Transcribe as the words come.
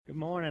Good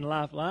morning,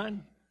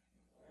 Lifeline.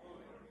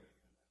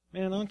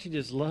 Man, don't you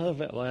just love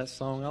that last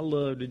song? I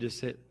love to just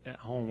sit at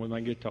home with my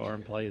guitar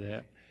and play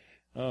that.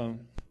 And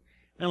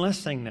let's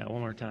sing that one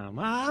more time.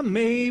 I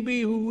may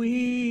be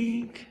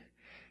weak,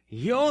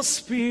 your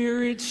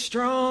spirit's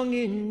strong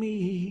in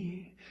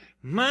me.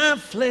 My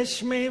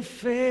flesh may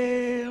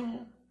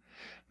fail,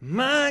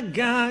 my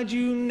God,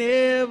 you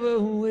never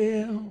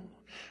will.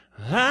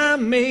 I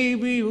may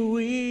be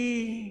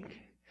weak,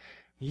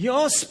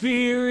 your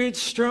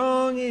spirit's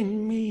strong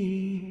in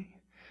me.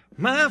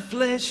 My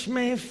flesh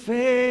may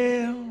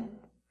fail,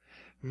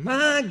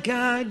 my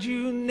God,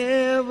 you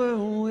never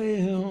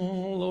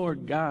will.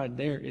 Lord God,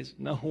 there is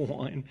no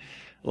one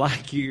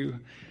like you.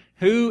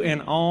 Who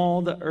in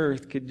all the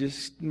earth could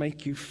just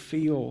make you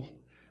feel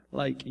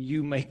like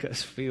you make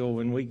us feel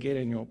when we get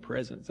in your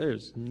presence?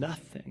 There's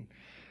nothing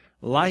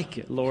like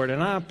it, Lord.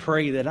 And I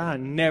pray that I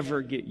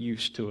never get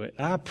used to it.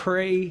 I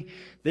pray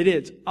that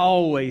it's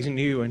always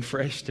new and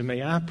fresh to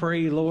me. I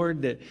pray,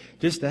 Lord, that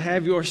just to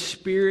have your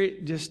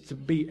Spirit just to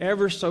be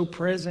ever so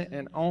present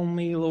and on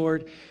me,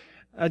 Lord,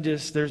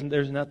 there's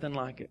nothing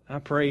like it. I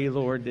pray,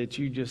 Lord, that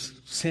you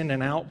just send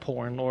an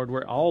outpouring, Lord,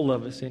 where all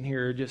of us in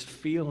here are just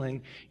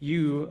feeling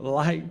you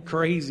like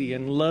crazy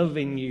and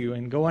loving you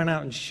and going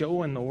out and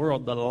showing the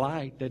world the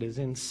light that is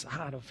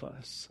inside of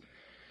us.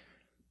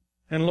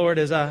 And Lord,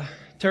 as I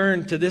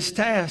turn to this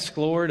task,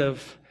 Lord,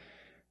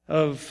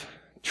 of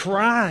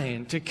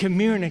trying to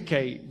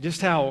communicate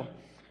just how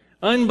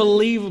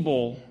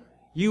unbelievable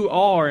you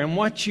are and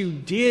what you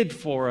did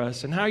for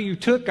us and how you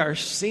took our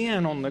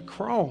sin on the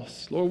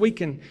cross. Lord, we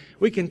can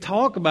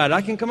talk about it.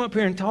 I can come up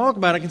here and talk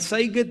about it. I can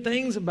say good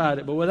things about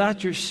it. But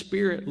without your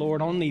Spirit,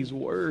 Lord, on these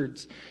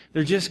words,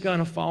 they're just going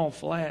to fall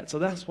flat. So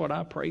that's what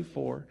I pray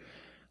for.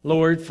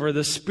 Lord, for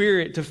the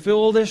Spirit to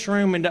fill this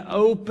room and to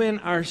open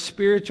our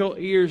spiritual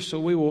ears so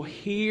we will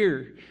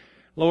hear.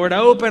 Lord,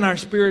 open our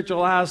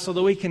spiritual eyes so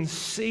that we can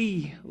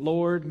see,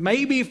 Lord,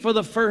 maybe for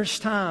the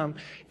first time,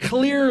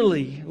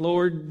 clearly,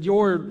 Lord,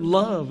 your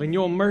love and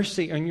your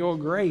mercy and your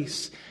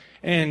grace,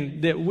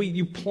 and that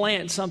you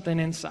plant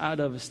something inside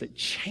of us that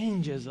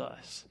changes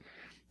us,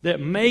 that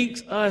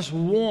makes us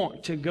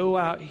want to go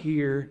out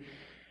here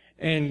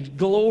and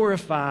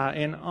glorify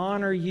and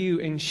honor you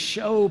and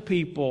show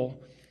people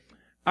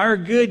our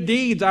good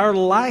deeds, our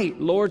light,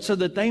 Lord, so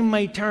that they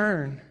may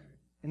turn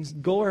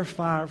and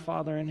glorify our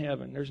Father in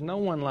heaven. There's no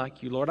one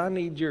like you, Lord. I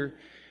need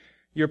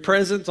your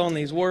presence on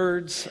these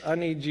words. I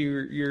need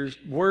your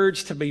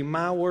words to be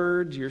my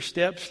words, your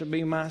steps to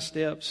be my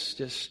steps.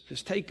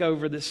 Just take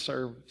over this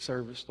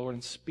service, Lord,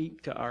 and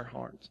speak to our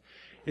hearts.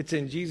 It's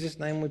in Jesus'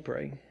 name we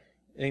pray.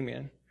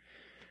 Amen.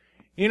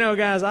 You know,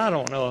 guys, I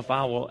don't know if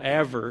I will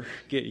ever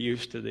get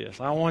used to this.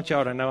 I want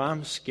y'all to know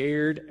I'm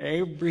scared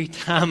every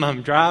time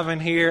I'm driving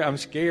here. I'm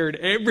scared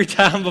every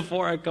time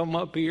before I come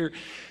up here.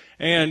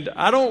 And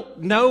I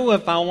don't know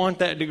if I want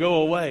that to go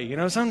away. You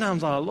know,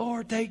 sometimes I'll,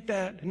 Lord, take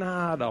that. No,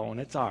 I don't.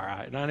 It's all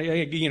right.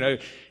 You know,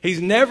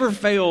 He's never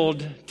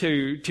failed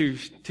to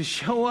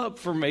show up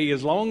for me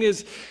as long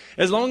as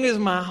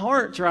my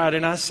heart's right.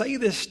 And I say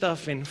this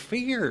stuff in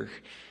fear.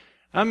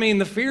 I mean,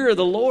 the fear of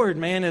the Lord,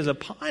 man, is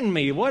upon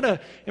me.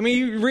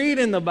 You read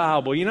in the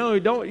Bible, you know,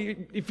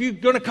 if you're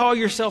going to call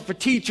yourself a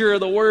teacher of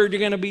the Word, you're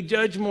going to be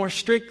judged more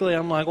strictly.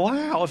 I'm like,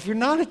 wow, if you're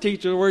not a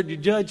teacher of the Word, you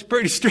judge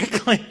pretty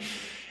strictly.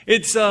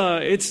 It's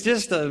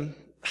just a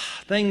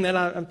thing that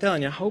I'm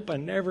telling you, I hope I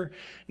never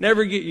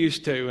get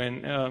used to.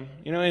 And,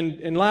 you know,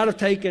 in light of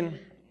taking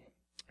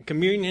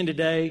communion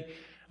today,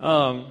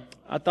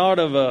 I thought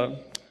of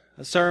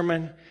a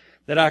sermon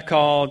that I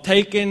called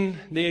Taking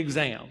the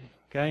Exam.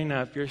 Okay,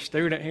 now if you're a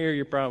student here,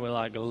 you're probably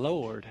like,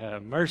 Lord,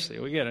 have mercy.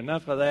 We get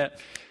enough of that,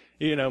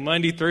 you know,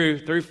 Monday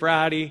through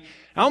Friday.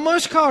 I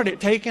almost called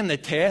it taking the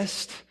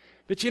test.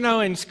 But, you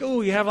know, in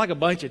school, you have like a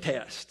bunch of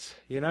tests,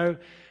 you know.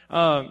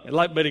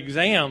 But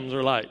exams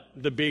are like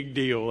the big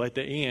deal at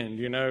the end,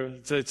 you know.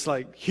 So it's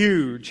like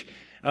huge.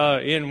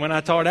 And when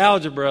I taught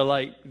algebra,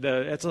 like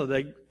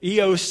the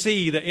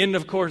EOC, the end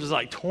of course is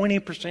like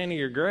 20% of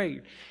your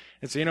grade.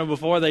 And so, you know,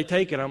 before they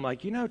take it, I'm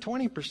like, you know,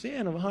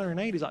 20% of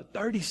 180 is like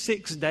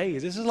 36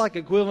 days. This is like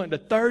equivalent to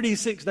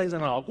 36 days.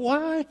 And I'm like,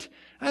 what?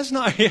 That's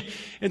not it.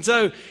 And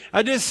so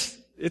it's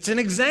an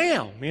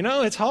exam, you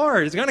know, it's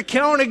hard. It's going to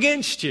count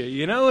against you,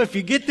 you know, if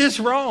you get this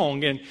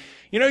wrong. And,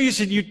 you know,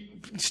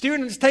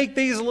 students take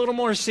these a little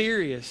more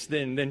serious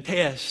than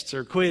tests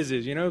or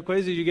quizzes. You know,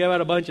 quizzes, you give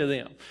out a bunch of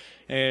them.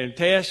 And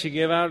tests, you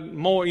give out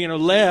more, you know,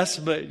 less,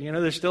 but, you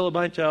know, there's still a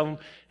bunch of them.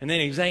 And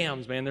then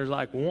exams, man, there's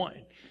like one.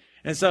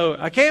 And so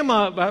I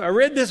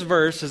read this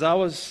verse as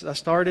I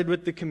started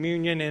with the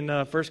communion in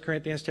 1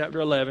 Corinthians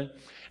chapter 11.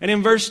 And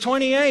in verse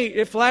 28,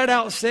 it flat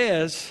out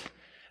says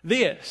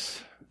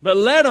this, but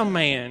let a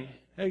man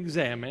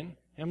examine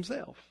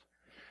himself.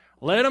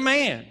 Let a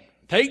man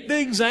take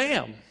the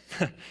exam.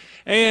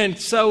 And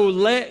so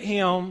let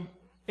him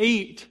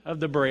eat of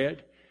the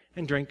bread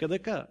and drink of the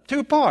cup.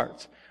 Two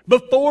parts.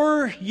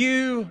 Before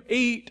you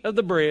eat of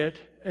the bread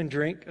and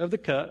drink of the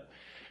cup,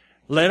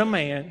 let a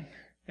man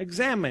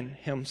examine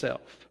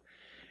himself.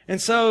 And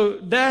so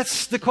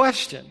that's the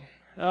question.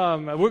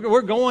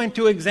 We're going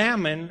to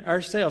examine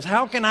ourselves.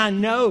 How can I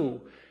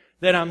know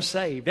that I'm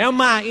saved? Am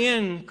I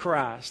in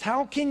Christ?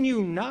 How can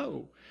you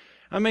know?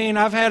 I mean,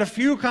 I've had a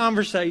few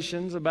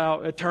conversations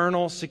about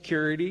eternal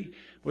security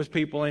with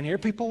people in here.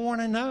 People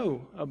want to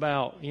know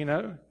about,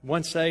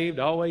 once saved,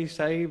 always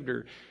saved,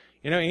 or,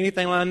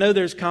 anything like that. I know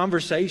there's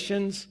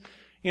conversations,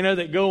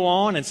 that go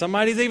on, and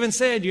somebody's even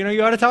said,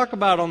 you ought to talk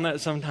about on that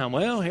sometime.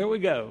 Well, here we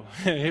go.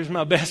 Here's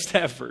my best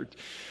effort.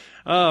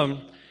 But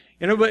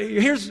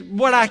here's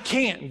what I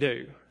can't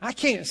do. I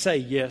can't say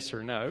yes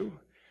or no.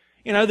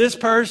 This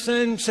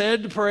person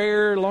said the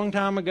prayer a long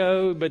time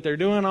ago, but they're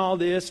doing all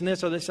this and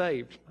this. Are they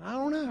saved? I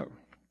don't know.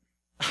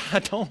 I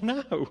don't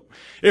know.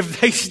 If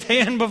they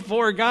stand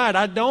before God,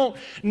 I don't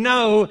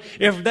know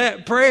if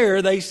that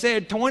prayer they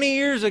said 20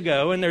 years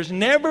ago, and there's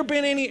never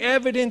been any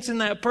evidence in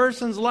that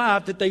person's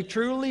life that they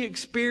truly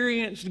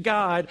experienced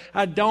God,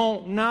 I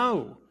don't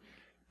know.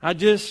 I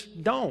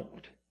just don't.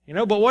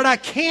 But what I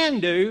can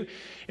do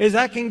is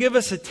I can give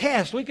us a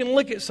test. We can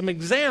look at some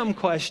exam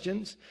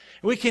questions.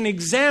 We can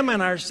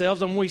examine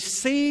ourselves, and we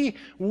see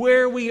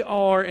where we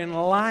are in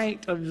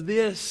light of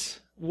this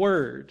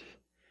word.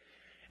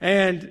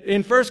 And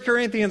in 1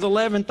 Corinthians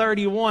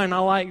 11:31, I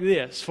like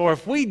this. For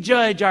if we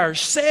judge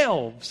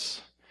ourselves,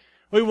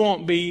 we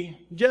won't be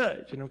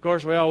judged. And of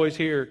course, we always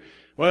hear,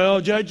 well,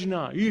 judge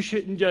not. You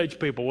shouldn't judge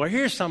people. Well,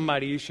 here's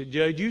somebody you should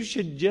judge. You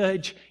should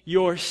judge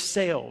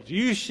yourselves.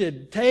 You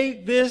should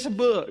take this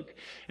book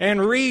and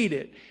read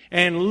it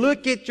and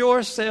look at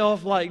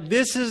yourself like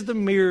this is the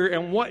mirror,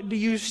 and what do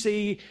you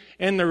see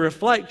in the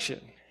reflection?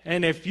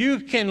 And if you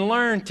can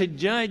learn to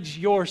judge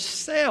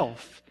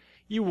yourself,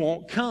 you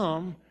won't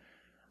come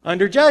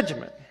under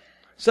judgment.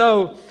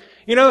 So,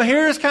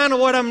 here's kind of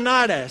what I'm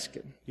not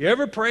asking. You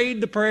ever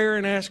prayed the prayer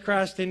and asked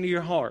Christ into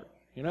your heart?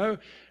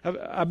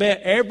 I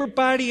bet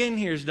everybody in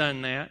here's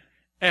done that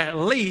at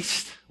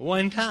least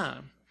one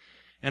time.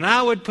 And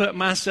I would put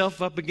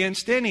myself up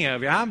against any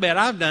of you. I bet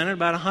I've done it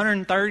about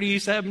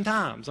 137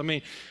 times. I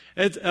mean,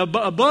 it's a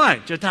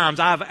bunch of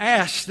times I've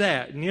asked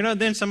that. And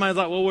then somebody's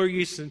like, well, were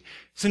you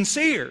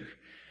sincere?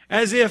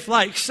 As if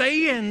like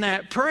saying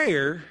that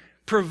prayer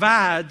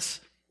provides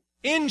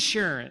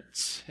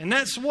insurance. And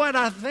that's what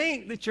I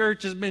think the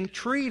church has been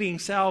treating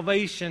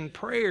salvation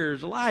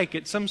prayers like.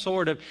 It's some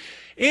sort of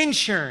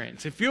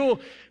insurance. If you'll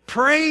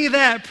pray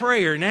that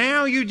prayer,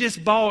 now you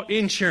just bought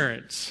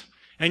insurance.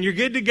 And you're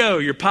good to go.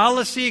 Your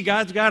policy,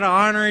 God's got to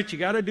honor it. You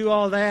got to do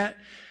all that.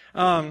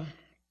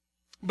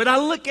 But I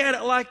look at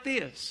it like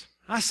this.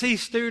 I see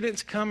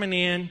students coming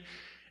in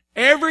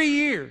every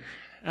year.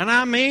 And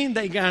I mean,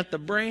 they got the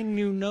brand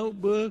new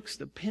notebooks,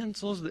 the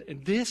pencils.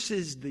 This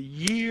is the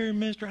year,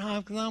 Mr.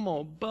 Hopkins, I'm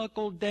going to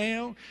buckle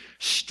down.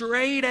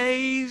 Straight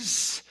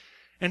A's.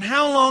 And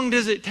how long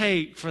does it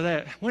take for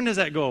that? When does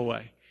that go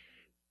away?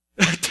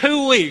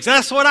 2 weeks.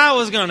 That's what I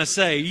was going to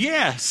say.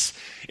 Yes.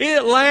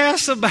 It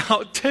lasts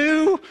about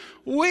 2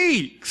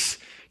 weeks.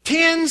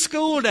 10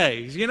 school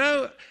days,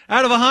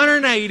 out of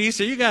 180.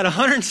 So you got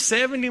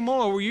 170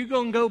 more where you're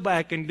going to go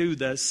back and do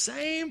the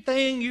same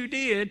thing you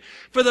did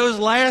for those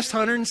last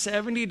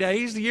 170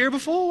 days the year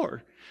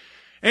before.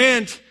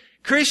 And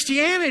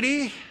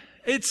Christianity,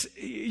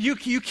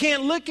 you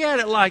can't look at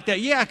it like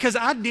that. Yeah, because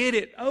I did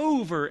it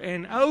over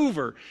and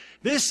over.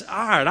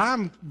 All right,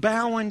 I'm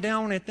bowing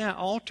down at that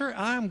altar.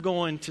 I'm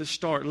going to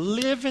start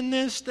living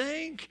this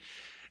thing.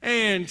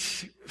 And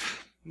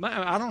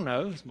I don't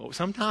know,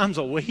 sometimes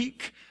a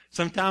week,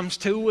 sometimes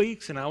 2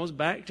 weeks, and I was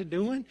back to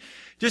doing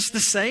just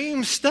the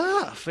same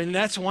stuff. And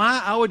that's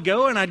why I would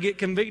go and I'd get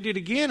convicted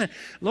again. And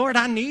Lord,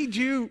 I need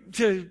you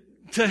to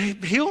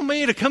heal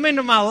me, to come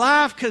into my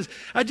life, because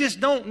I just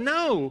don't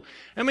know.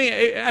 I mean,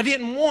 I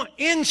didn't want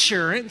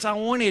insurance. I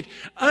wanted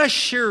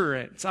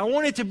assurance. I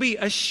wanted to be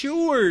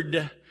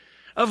assured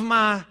of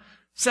my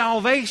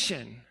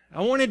salvation.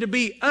 I wanted to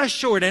be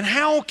assured. And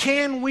how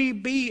can we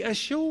be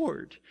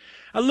assured?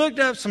 I looked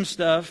up some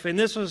stuff, and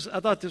I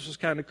thought this was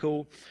kind of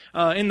cool.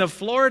 In the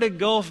Florida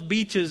Gulf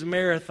Beaches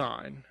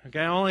Marathon, okay,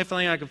 the only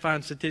thing I could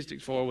find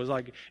statistics for was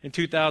like in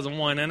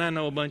 2001, and I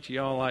know a bunch of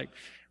y'all like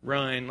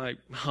run like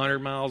 100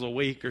 miles a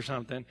week or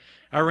something.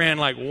 I ran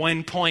like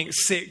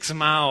 1.6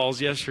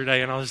 miles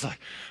yesterday, and I was like,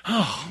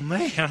 oh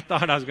man, I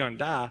thought I was going to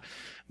die.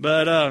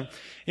 But,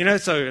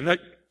 so I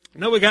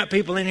know we got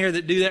people in here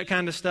that do that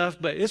kind of stuff,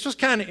 but this was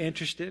kind of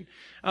interesting.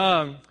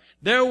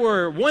 There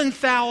were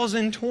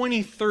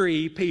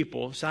 1,023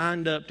 people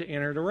signed up to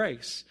enter the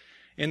race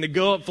in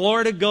the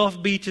Florida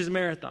Gulf Beaches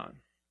Marathon.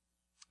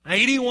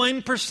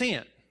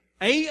 81%,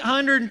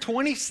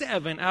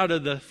 827 out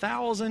of the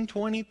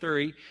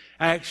 1,023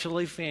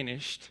 actually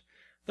finished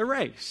the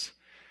race.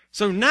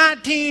 So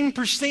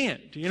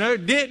 19%,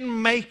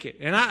 didn't make it.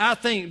 And I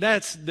think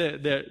that's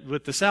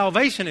with the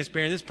salvation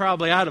experience, it's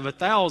probably out of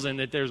 1,000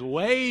 that there's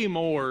way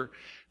more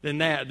than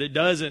that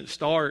doesn't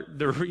start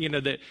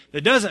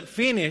that doesn't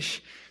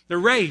finish the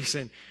race.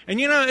 And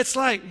it's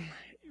like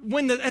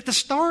at the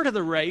start of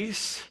the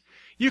race,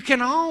 you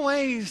can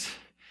always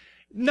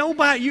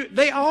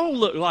they all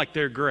look like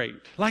they're great.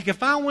 Like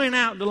if I went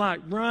out to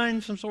like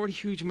run some sort of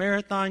huge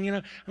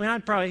marathon,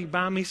 I'd probably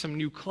buy me some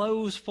new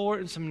clothes for it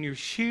and some new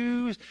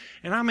shoes.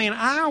 And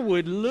I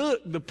would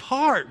look the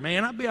part,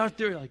 man. I'd be out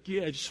there like,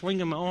 just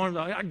swinging my arms.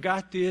 Like, I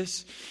got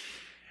this.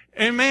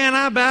 And man,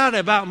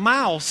 about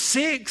mile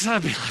 6,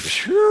 I'd be like,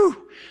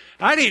 phew,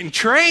 I didn't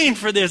train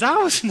for this. I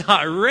was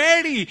not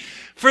ready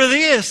for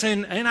this.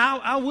 And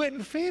I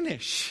wouldn't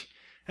finish.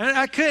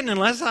 I couldn't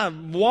unless I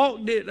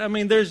walked it.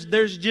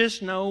 There's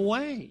just no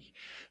way.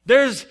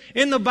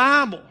 In the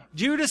Bible,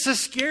 Judas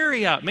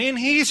Iscariot, man,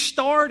 he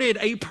started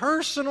a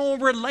personal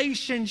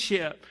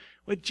relationship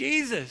with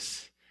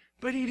Jesus,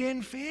 but he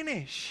didn't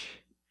finish.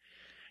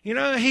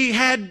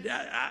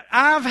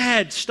 I've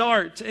had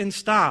starts and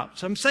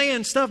stops. I'm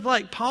saying stuff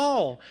like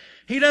Paul.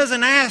 He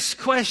doesn't ask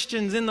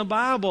questions in the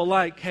Bible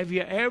like, have you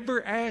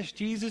ever asked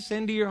Jesus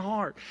into your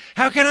heart?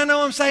 How can I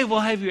know I'm saved? Well,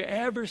 have you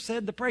ever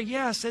said the prayer?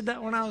 Yeah, I said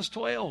that when I was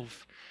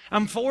 12.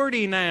 I'm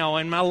 40 now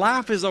and my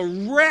life is a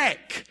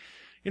wreck.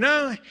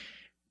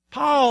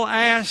 Paul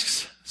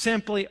asks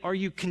simply, are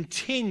you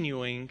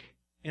continuing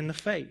in the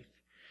faith?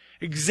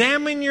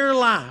 Examine your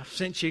life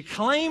since you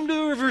claim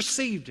to have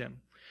received Him.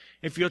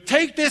 If you'll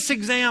take this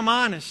exam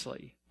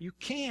honestly, you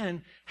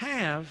can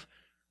have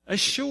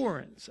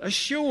assurance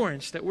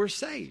that we're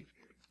saved.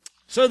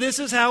 So this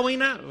is how we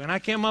know. And I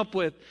came up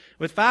with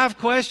 5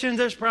 questions.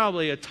 There's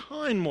probably a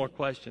ton more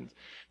questions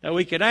that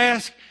we could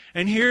ask.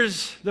 And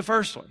here's the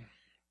first one.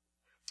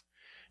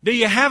 Do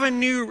you have a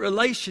new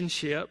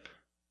relationship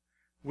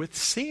with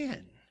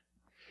sin?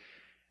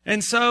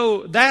 And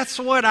so that's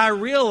what I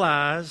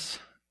realized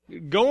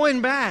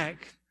going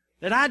back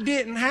that I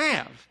didn't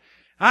have.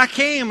 I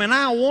came and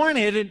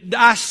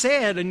I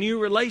said a new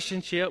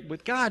relationship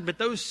with God, but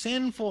those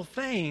sinful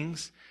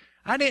things,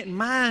 I didn't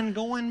mind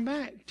going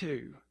back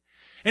to.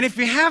 And if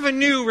you have a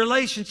new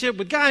relationship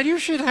with God, you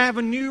should have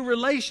a new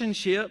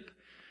relationship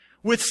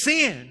with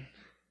sin.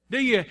 Do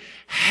you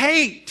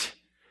hate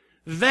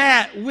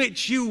that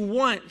which you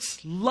once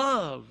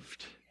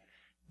loved?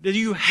 Do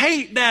you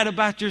hate that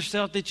about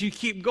yourself that you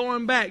keep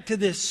going back to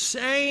this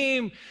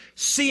same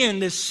sin,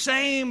 this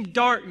same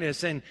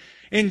darkness? And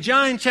in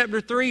John chapter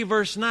 3,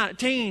 verse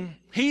 19,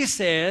 he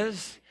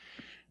says,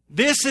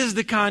 this is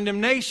the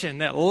condemnation,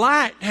 that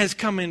light has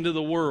come into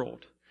the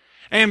world,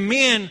 and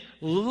men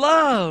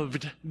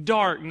loved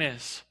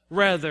darkness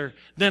rather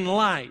than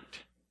light,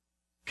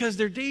 because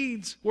their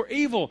deeds were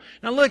evil.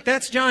 Now look,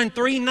 that's John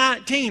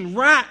 3:19,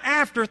 right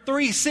after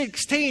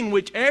 3:16,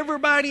 which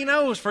everybody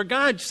knows. For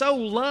God so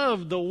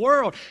loved the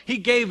world, He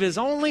gave His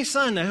only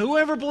Son, that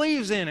whoever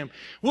believes in Him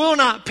will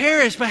not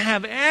perish but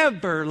have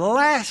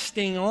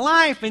everlasting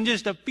life. And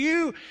just a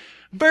few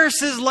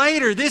verses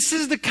later, this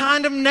is the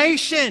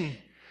condemnation.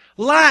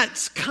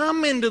 Light's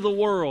come into the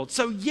world.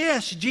 So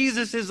yes,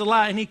 Jesus is the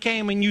light and He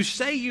came and you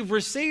say you've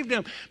received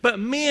Him, but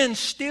men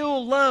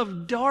still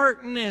love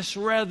darkness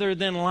rather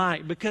than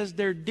light because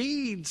their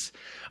deeds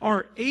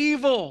are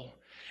evil.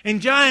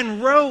 And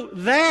John wrote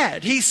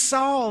that. He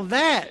saw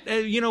that,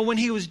 when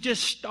he was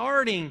just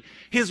starting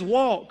his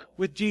walk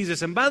with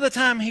Jesus. And by the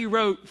time he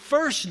wrote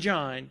 1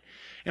 John,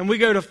 and we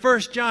go to 1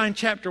 John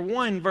chapter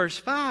 1, verse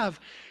 5,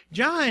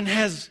 John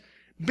has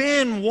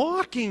been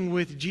walking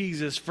with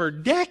Jesus for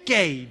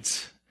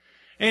decades.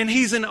 And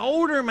he's an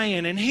older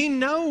man and he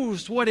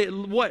knows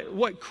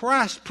what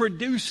Christ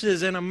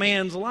produces in a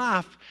man's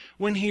life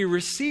when he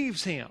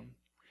receives Him.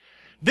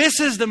 This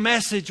is the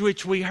message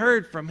which we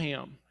heard from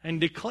Him and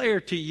declare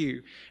to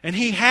you. And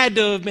he had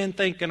to have been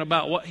thinking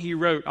about what he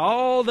wrote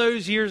all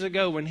those years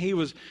ago when he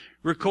was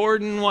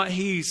recording what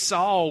he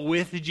saw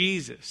with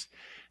Jesus.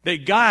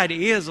 That God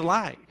is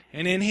light,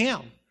 and in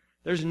Him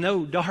there's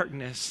no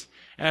darkness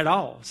at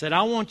all. Said,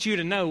 I want you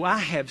to know I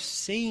have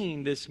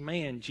seen this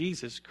man,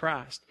 Jesus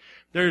Christ.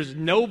 There's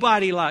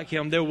nobody like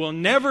Him. There will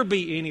never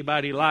be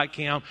anybody like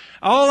Him.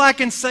 All I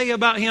can say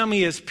about Him,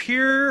 He is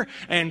pure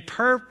and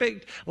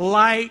perfect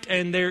light,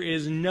 and there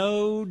is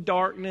no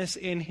darkness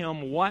in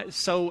Him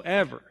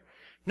whatsoever.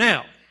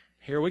 Now,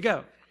 here we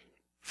go.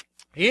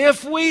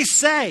 If we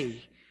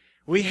say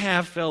we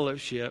have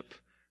fellowship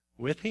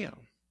with Him,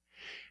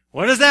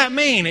 what does that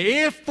mean?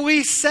 If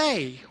we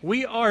say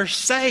we are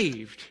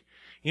saved,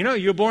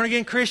 you're a born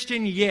again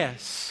Christian?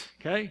 Yes.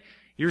 Okay.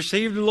 You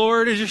received the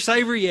Lord as your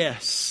Savior?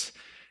 Yes.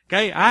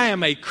 Okay. I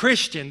am a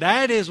Christian.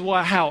 That is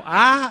how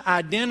I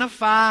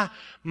identify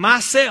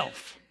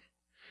myself.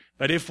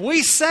 But if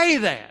we say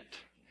that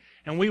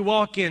and we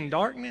walk in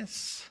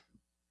darkness,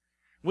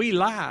 we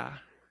lie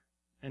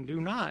and do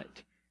not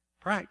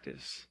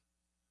practice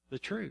the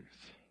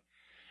truth.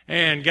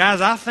 And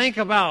guys, I think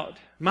about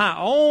my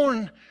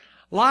own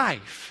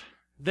life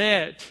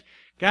that,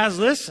 guys,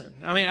 listen,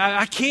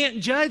 I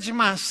can't judge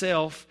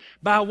myself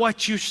by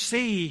what you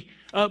see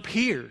up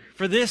here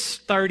for this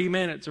 30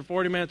 minutes or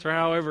 40 minutes or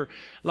however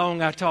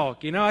long I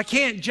talk. I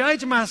can't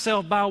judge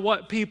myself by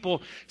what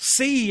people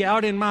see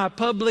out in my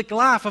public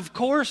life. Of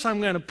course, I'm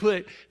going to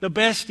put the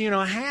best,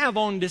 I have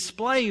on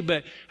display,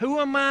 but who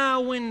am I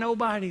when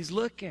nobody's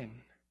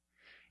looking?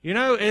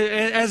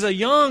 As a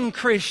young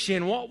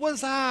Christian, what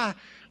was I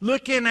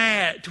looking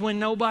at when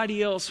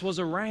nobody else was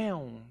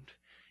around?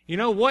 You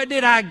know, what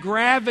did I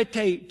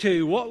gravitate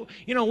to?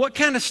 What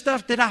kind of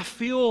stuff did I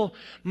fill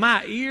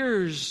my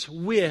ears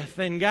with?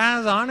 And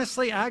guys,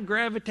 honestly, I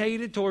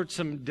gravitated towards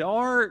some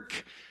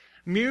dark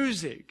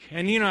music.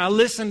 And, I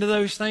listen to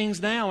those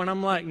things now and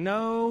I'm like,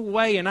 no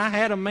way. And I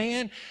had a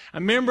man, I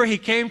remember he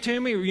came to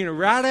me,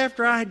 right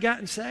after I had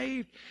gotten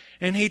saved.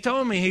 And he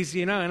told me,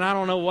 and I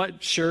don't know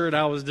what shirt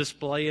I was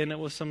displaying. It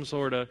was some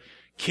sort of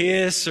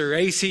Kiss or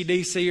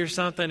AC/DC or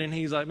something. And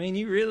he's like, man,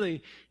 you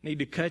really need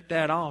to cut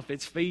that off.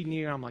 It's feeding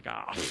you. I'm like,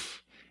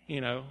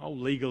 old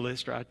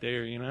legalist right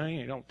there, you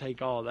don't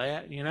take all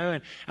that,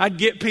 and I'd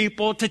get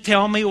people to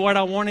tell me what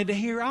I wanted to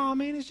hear. Oh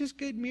man, it's just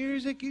good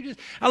music.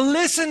 I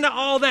listen to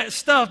all that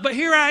stuff, but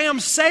here I am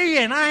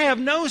saying I have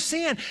no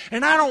sin,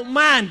 and I don't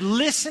mind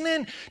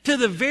listening to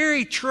the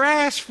very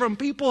trash from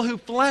people who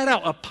flat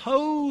out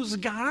oppose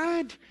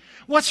God.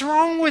 What's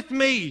wrong with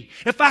me?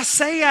 If I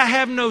say I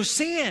have no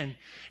sin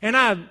and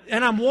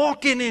I'm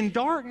walking in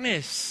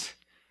darkness,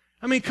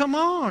 I mean, come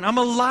on, I'm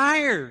a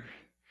liar.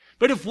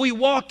 But if we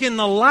walk in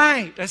the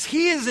light, as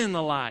He is in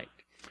the light,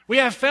 we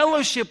have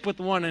fellowship with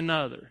one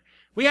another.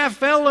 We have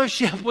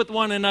fellowship with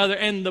one another,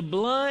 and the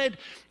blood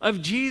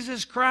of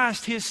Jesus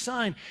Christ, His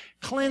Son,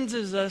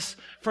 cleanses us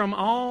from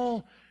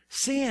all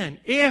sin.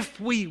 If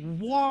we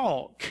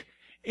walk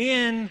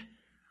in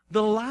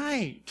the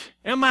light,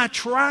 am I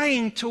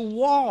trying to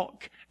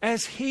walk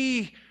as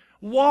He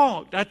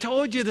walked? I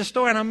told you the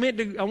story, and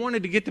I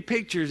wanted to get the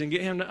pictures and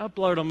get him to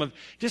upload them of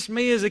just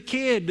me as a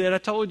kid that I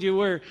told you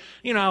where,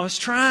 I was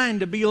trying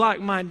to be like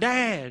my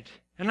dad.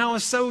 And I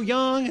was so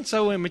young and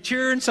so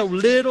immature and so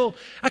little,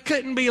 I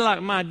couldn't be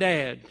like my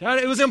dad.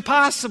 It was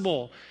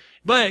impossible.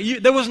 But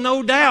there was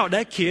no doubt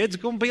that kid's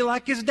going to be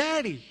like his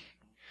daddy.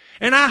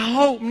 And I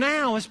hope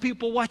now as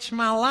people watch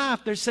my life,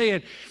 they're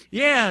saying,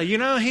 yeah,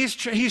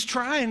 he's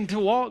trying to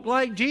walk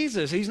like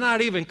Jesus. He's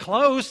not even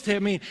close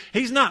to,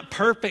 he's not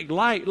perfect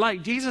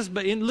like Jesus,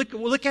 but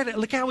look at it,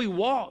 look how he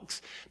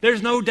walks.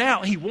 There's no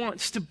doubt he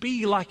wants to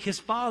be like his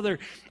Father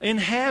in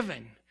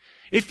heaven.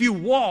 If you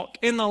walk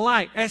in the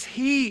light as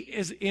He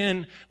is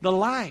in the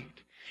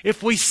light.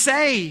 If we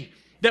say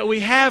that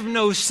we have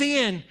no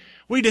sin,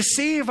 we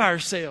deceive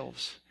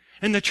ourselves,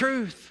 and the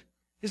truth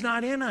is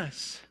not in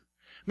us.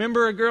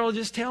 Remember a girl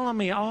just telling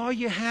me, all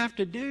you have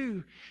to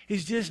do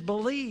is just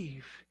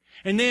believe.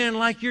 And then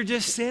you're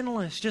just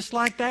sinless, just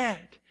like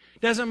that.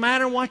 Doesn't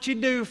matter what you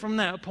do from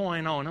that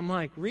point on. I'm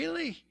like,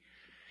 really?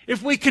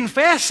 If we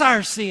confess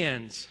our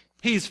sins,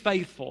 He's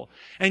faithful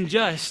and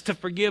just to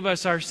forgive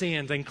us our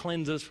sins and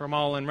cleanse us from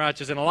all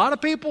unrighteousness. And a lot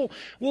of people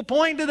will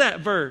point to that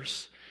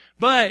verse.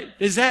 But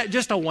is that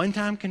just a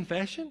one-time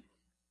confession?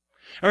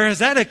 Or is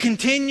that a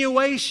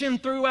continuation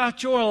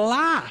throughout your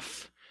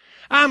life?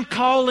 I'm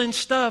calling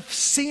stuff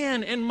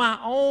sin in my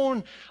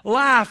own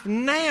life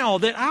now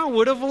that I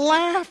would have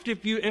laughed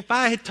if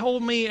I had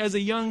told me as a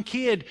young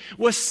kid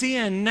was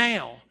sin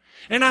now.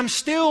 And I'm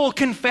still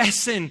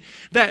confessing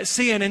that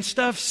sin, and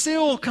stuff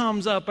still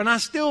comes up, and I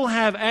still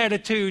have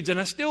attitudes,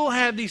 and I still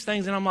have these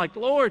things, and I'm like,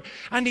 Lord,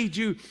 I need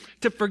you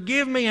to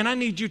forgive me, and I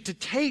need you to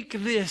take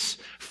this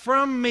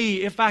from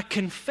me. If I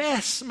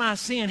confess my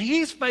sin,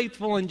 He's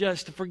faithful and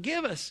just to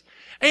forgive us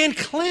and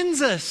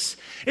cleanse us.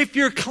 If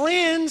you're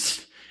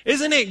cleansed,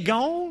 isn't it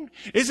gone?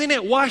 Isn't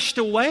it washed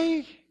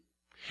away?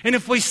 And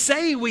if we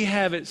say we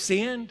haven't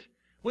sinned,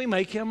 we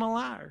make Him a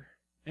liar,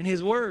 and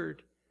His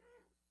word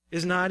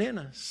is not in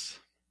us.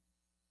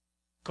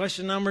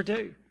 Question number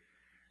 2.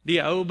 Do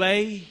you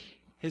obey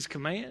His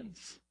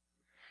commands?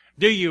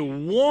 Do you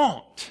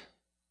want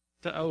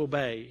to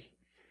obey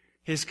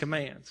His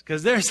commands?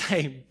 Because there's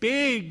a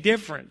big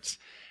difference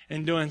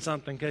in doing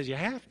something because you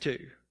have to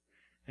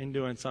and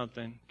doing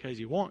something because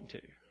you want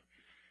to.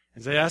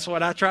 And so that's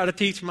what I try to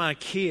teach my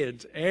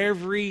kids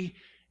every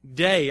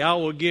day. I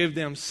will give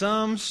them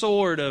some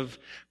sort of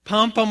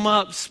pump them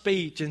up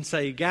speech and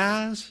say,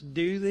 guys,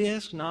 do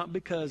this not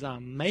because I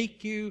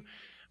make you,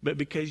 but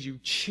because you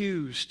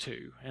choose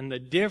to. And the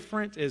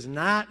difference is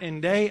night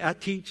and day. I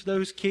teach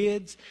those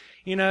kids,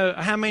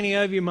 how many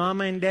of you,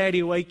 mama and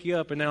daddy, wake you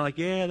up and they're like,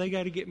 yeah, they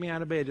got to get me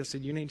out of bed. I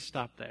said, you need to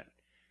stop that.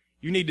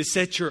 You need to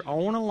set your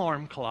own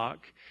alarm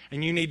clock.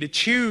 And you need to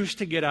choose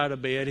to get out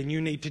of bed, and you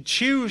need to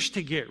choose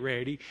to get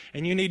ready,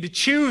 and you need to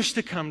choose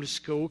to come to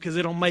school, because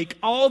it'll make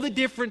all the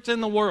difference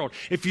in the world.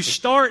 If you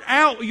start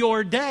out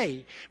your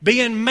day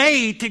being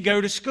made to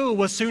go to school,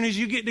 well, as soon as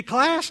you get to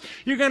class,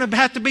 you're going to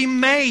have to be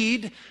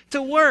made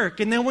to work.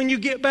 And then when you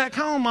get back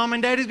home, mom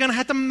and daddy's going to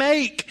have to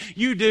make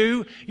you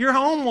do your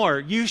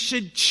homework. You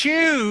should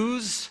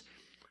choose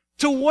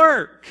to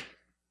work.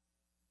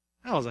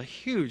 That was a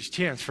huge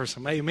chance for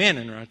some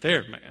amening right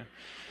there, man.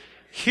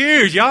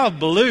 Huge. Y'all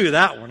blew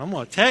that one, I'm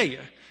going to tell you.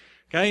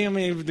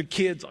 Okay, the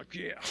kid's like,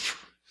 yeah,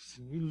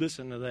 you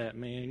listen to that,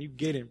 man. You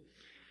get him.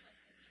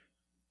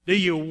 Do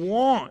you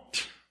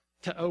want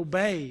to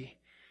obey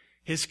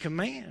His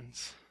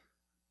commands?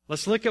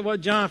 Let's look at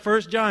what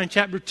 1 John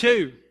chapter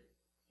 2,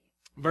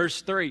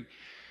 verse 3.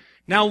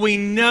 Now we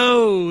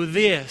know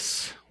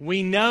this.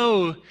 We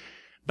know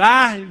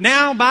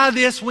By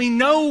this we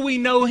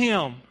know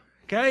Him.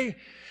 Okay?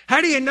 How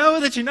do you know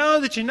that you know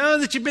that you know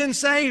that you've been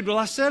saved? Well,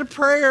 I said a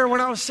prayer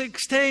when I was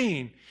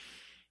 16.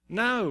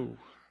 No.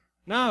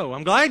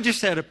 I'm glad you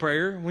said a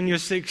prayer when you were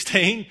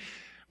 16.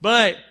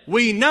 But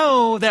we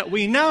know that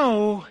we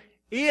know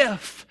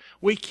if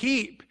we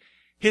keep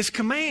His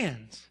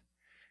commands.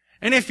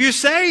 And if you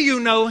say you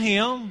know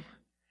Him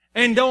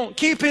and don't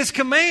keep His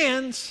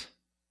commands,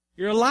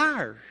 you're a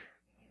liar.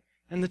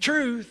 And the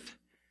truth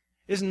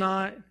is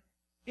not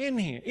in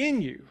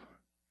you.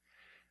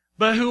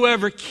 But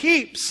whoever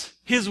keeps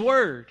His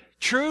word,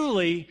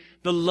 truly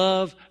the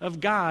love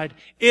of God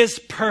is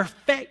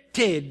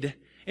perfected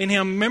in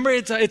Him. Remember,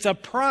 it's a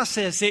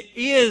process. It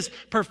is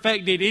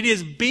perfected. It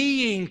is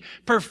being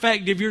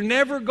perfected. You're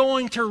never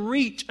going to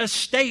reach a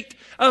state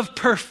of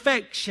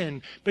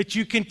perfection, but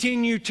you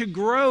continue to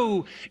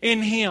grow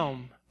in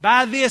Him.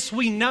 By this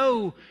we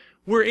know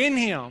we're in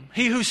Him.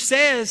 He who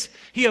says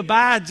he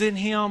abides in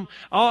Him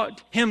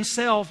ought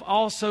himself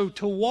also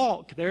to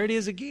walk. There it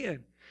is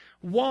again.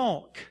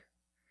 Walk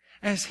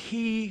as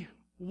He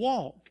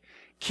walked.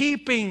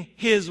 Keeping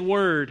His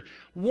word.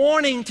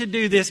 Wanting to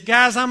do this.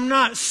 Guys, I'm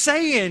not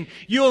saying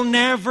you'll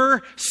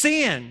never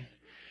sin.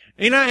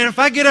 And if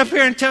I get up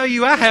here and tell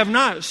you I have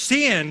not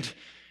sinned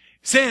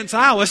since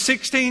I was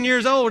 16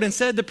 years old and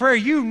said the prayer,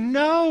 you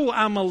know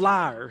I'm a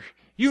liar.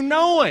 You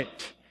know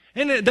it.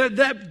 And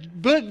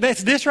that book,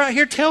 that's this right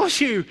here, tells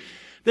you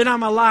that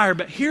I'm a liar.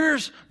 But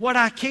here's what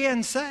I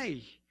can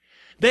say.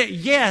 That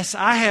yes,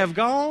 I have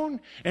gone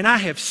and I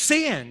have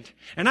sinned.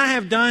 And I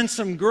have done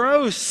some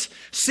gross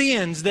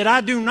sins that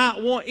I do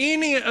not want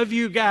any of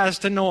you guys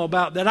to know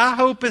about. That I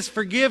hope is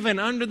forgiven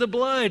under the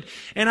blood.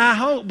 And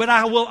but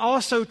I will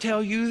also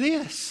tell you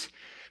this.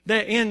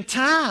 That in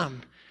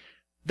time,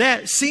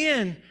 that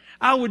sin,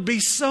 I would be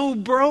so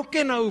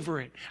broken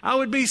over it. I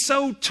would be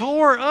so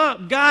tore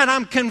up. God,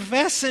 I'm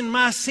confessing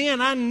my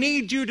sin. I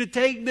need you to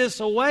take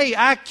this away.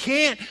 I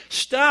can't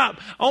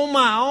stop on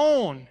my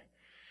own.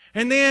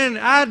 And then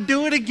I'd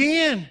do it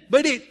again.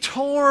 But it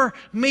tore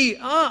me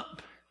up.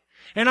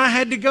 And I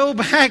had to go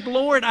back,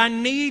 Lord, I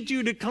need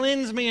you to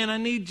cleanse me and I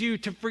need you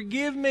to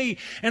forgive me.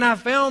 And I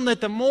found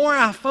that the more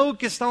I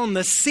focused on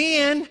the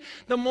sin,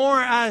 the more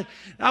I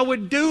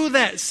would do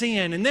that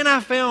sin. And then I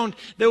found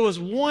there was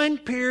one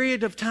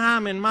period of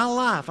time in my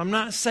life. I'm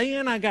not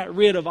saying I got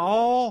rid of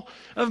all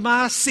of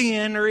my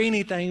sin or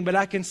anything, but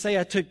I can say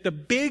I took the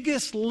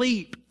biggest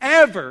leap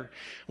ever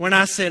when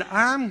I said,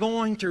 I'm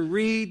going to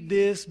read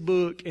this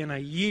book in a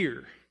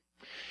year.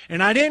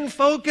 And I didn't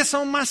focus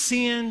on my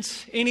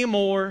sins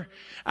anymore.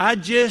 I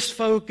just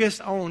focused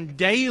on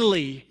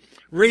daily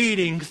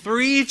reading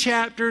 3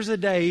 chapters a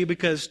day,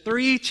 because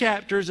 3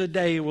 chapters a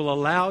day will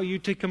allow you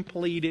to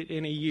complete it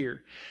in a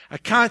year. I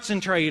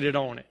concentrated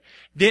on it.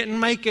 Didn't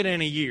make it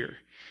in a year.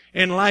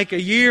 In like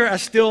a year, I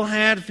still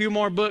had a few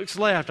more books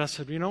left. I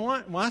said, you know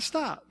what? Why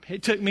stop?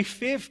 It took me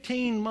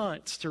 15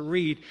 months to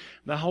read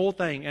the whole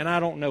thing. And I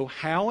don't know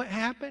how it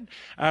happened.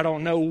 I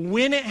don't know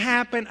when it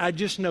happened. I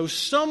just know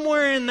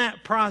somewhere in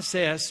that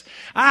process,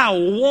 I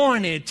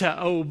wanted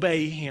to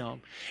obey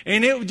Him.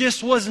 And it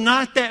just was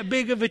not that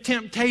big of a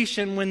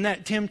temptation when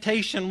that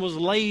temptation was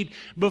laid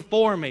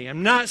before me.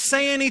 I'm not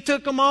saying He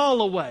took them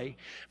all away,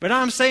 but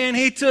I'm saying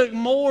He took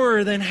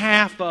more than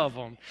half of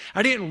them.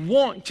 I didn't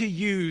want to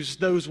use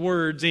those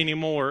words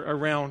anymore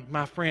around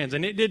my friends.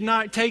 And it did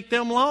not take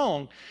them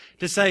long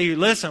to say,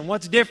 listen,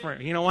 what's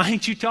different? Why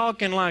ain't you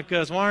talking like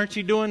us? Why aren't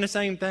you doing the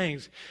same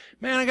things?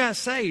 Man, I got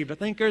saved. I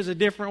think there's a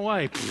different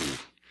way.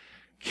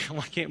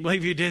 I can't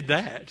believe you did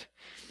that.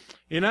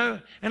 And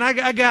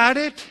I got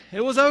it.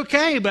 It was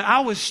okay, but I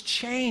was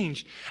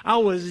changed. I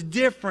was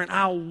different.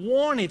 I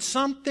wanted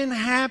something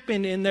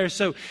happened in there.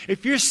 So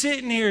if you're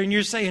sitting here and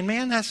you're saying,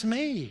 man, that's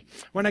me.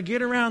 When I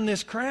get around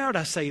this crowd,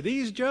 I say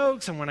these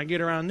jokes. And when I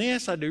get around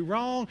this, I do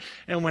wrong.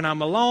 And when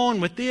I'm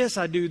alone with this,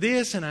 I do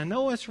this. And I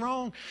know it's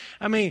wrong.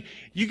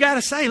 You got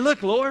to say,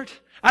 look, Lord,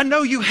 I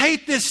know you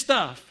hate this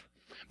stuff.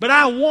 But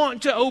I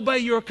want to obey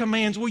your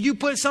commands. Will you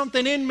put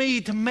something in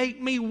me to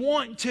make me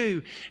want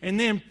to? And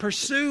then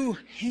pursue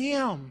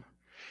Him.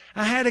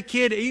 I had a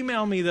kid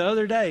email me the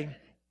other day.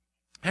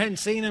 I hadn't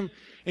seen him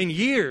in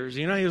years.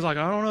 He was like,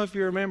 I don't know if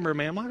you remember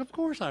me. I'm like, of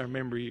course I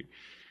remember you.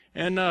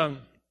 And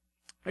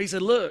he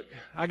said, look,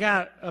 I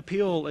got a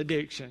pill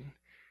addiction.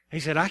 He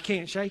said, I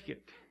can't shake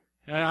it.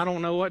 I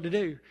don't know what to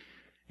do.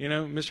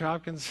 Mr.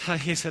 Hopkins,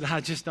 he said,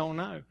 I just don't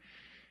know.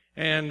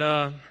 And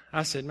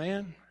I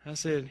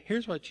said,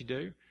 here's what you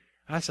do.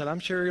 I said, I'm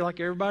sure you're like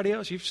everybody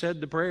else. You've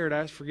said the prayer to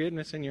ask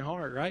forgiveness in your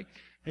heart, right?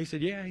 He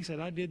said, yeah. He said,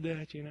 I did that,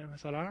 I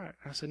said, all right.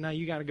 I said, now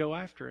you got to go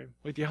after Him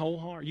with your whole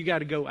heart. You got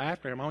to go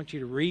after Him. I want you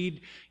to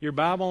read your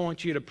Bible. I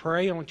want you to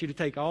pray. I want you to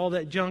take all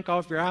that junk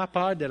off your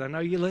iPod that I know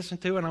you listen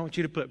to, and I want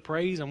you to put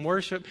praise and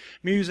worship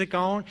music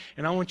on,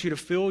 and I want you to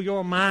fill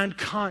your mind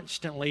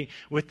constantly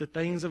with the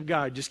things of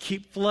God. Just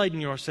keep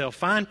flooding yourself.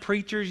 Find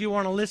preachers you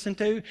want to listen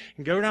to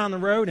and go down the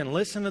road and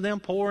listen to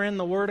them pour in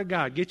the Word of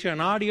God. Get you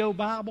an audio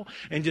Bible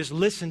and just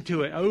listen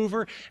to it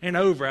over and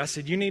over. I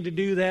said, you need to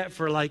do that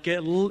for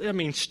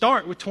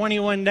start with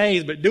 21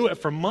 days, but do it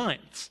for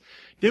months.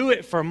 Do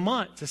it for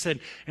months. I said,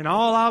 and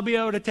all I'll be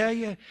able to tell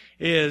you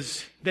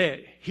is that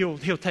he'll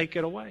take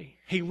it away.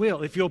 He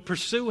will. If you'll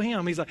pursue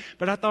him. He's like,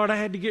 but I thought I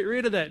had to get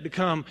rid of that to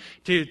come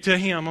to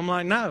him. I'm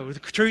like, no. The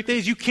truth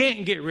is you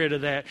can't get rid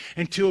of that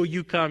until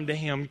you come to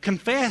him.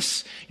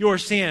 Confess your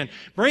sin.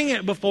 Bring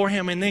it before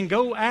him and then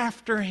go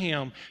after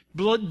him.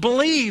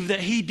 Believe that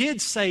he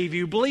did save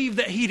you. Believe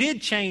that he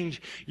did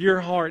change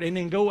your heart. And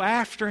then go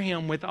after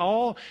him with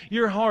all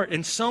your heart.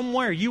 And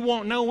somewhere, you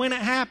won't know when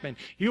it happened.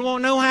 You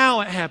won't know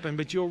how it happened.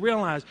 But you'll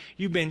realize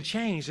you've been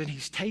changed. And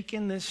he's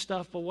taken this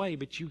stuff away.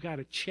 But you got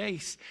to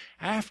chase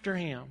after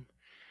him.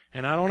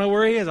 And I don't know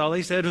where he is. All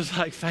he said was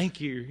like, thank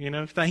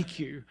you. Thank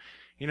you.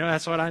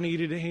 That's what I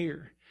needed to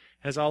hear.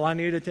 That's all I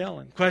needed to tell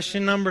him.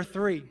 Question number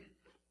 3.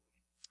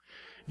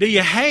 Do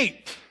you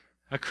hate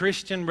a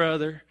Christian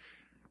brother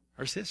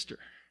or sister?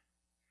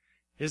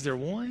 Is there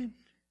one?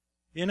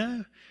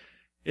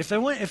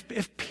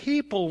 If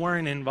people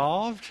weren't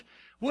involved,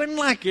 wouldn't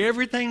like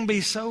everything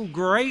be so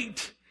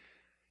great?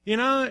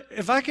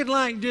 If I could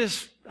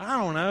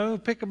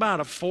pick about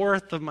a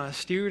fourth of my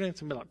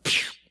students and be like,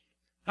 phew,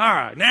 all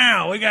right,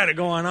 now we got it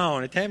going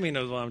on. And Tammy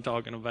knows what I'm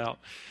talking about.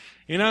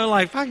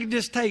 If I could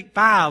just take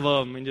 5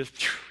 of them and just,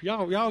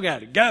 y'all got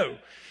to go.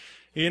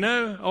 And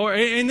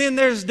then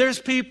there's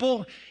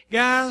people,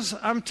 guys,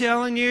 I'm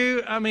telling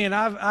you,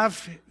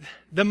 I've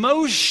the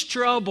most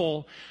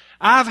trouble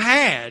I've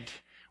had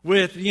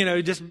with,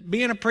 just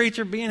being a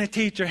preacher, being a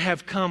teacher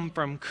have come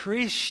from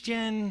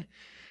Christian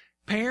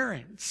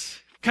parents,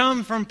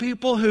 come from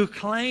people who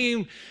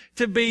claim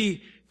to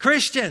be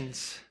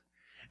Christians.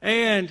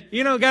 And,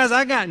 guys,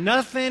 I got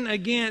nothing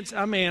against,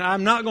 I'm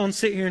not going to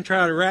sit here and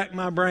try to rack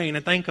my brain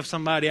and think of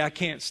somebody I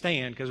can't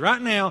stand. Because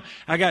right now,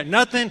 I got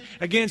nothing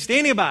against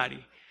anybody.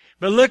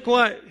 But look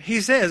what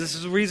he says. This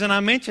is the reason I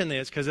mention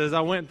this. Because as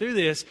I went through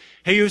this,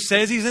 he who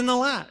says he's in the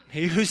light,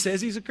 he who says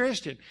he's a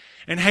Christian,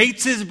 and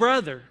hates his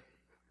brother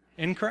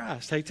in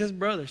Christ, hates his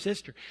brother,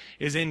 sister,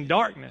 is in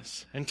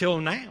darkness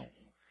until now.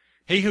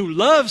 He who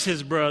loves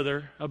his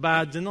brother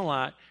abides in the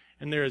light,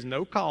 and there is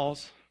no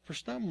cause for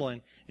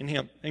stumbling in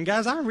him. And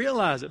guys, I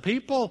realize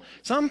that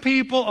some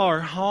people are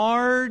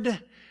hard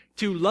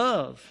to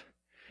love.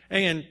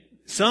 And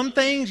some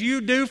things you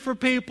do for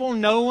people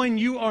knowing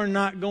you are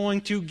not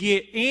going to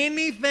get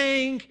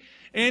anything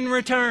in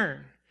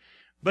return.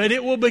 But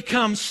it will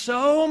become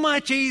so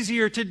much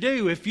easier to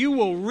do if you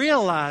will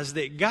realize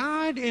that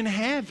God in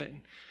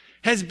heaven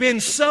has been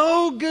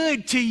so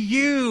good to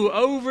you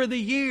over the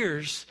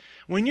years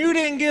when you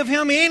didn't give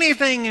him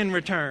anything in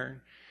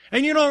return.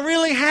 And you don't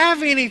really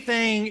have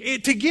anything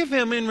to give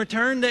him in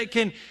return that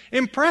can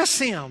impress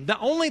him. The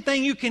only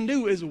thing you can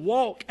do is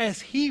walk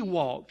as he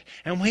walked.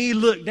 And when he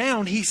looked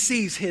down, he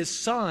sees his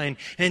son.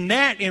 And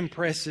that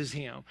impresses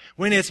him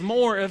when it's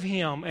more of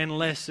him and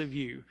less of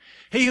you.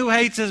 He who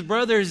hates his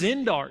brother is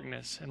in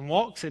darkness and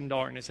walks in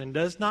darkness and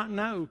does not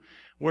know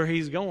where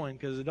he's going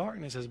because the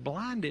darkness has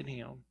blinded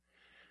him.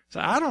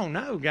 So I don't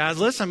know, guys.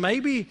 Listen,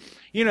 maybe,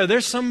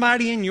 there's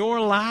somebody in your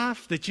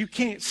life that you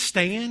can't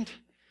stand.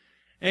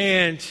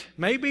 And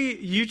maybe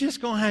you're just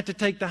going to have to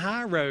take the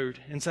high road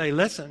and say,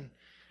 listen,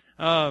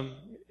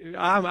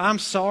 I'm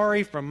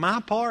sorry from my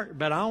part,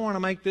 but I want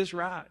to make this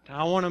right.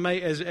 I want to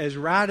make as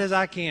right as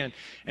I can.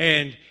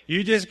 And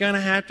you're just going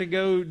to have to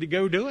go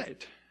do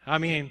it.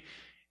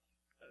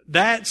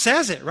 That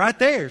says it right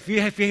there.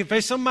 If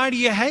there's somebody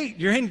you hate,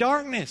 you're in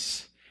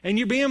darkness and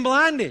you're being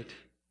blinded.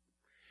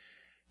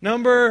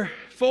 Number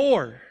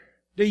 4,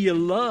 do you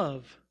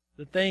love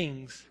the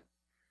things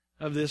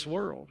of this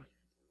world?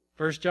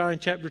 1 John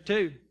chapter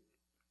 2,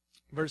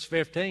 verse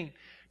 15.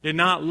 Do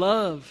not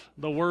love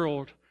the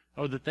world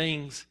or the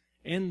things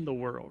in the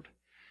world.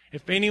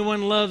 If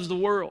anyone loves the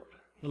world,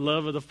 the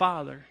love of the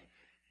Father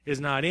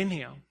is not in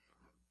him.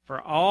 For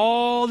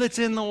all that's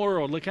in the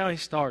world, look how he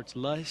starts,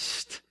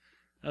 lust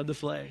of the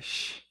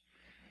flesh.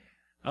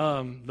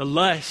 The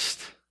lust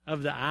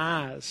of the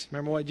eyes.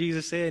 Remember what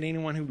Jesus said?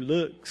 Anyone who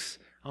looks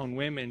on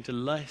women to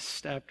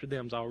lust after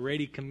them has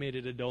already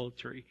committed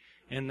adultery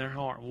in their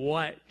heart.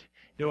 What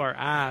do our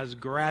eyes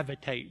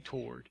gravitate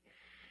toward?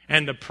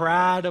 And the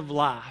pride of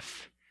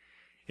life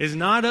is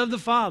not of the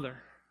Father,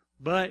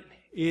 but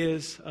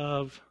is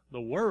of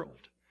the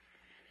world.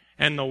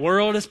 And the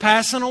world is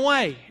passing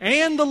away,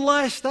 and the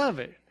lust of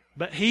it.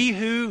 But he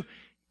who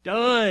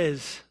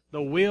does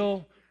the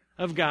will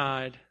of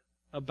God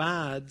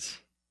abides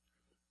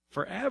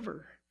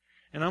forever.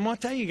 And I'm going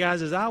to tell you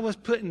guys, as I was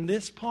putting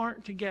this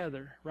part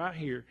together right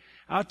here,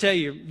 I'll tell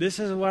you, this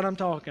is what I'm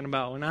talking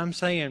about. When I'm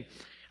saying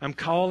I'm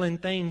calling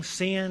things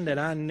sin that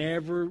I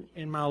never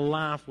in my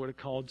life would have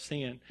called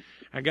sin.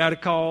 I got a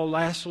call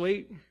last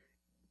week.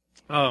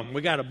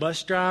 We got a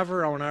bus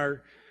driver on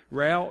our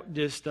route.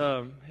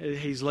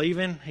 He's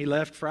leaving. He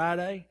left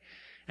Friday.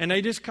 And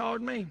they just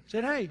called me.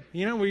 Said, hey,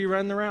 will you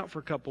run the route for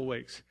a couple of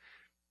weeks?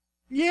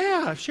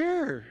 Yeah,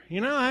 sure.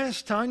 I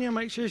asked Tanya,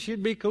 make sure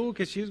she'd be cool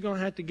because she was going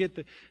to have to get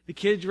the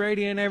kids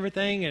ready and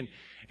everything.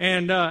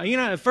 And,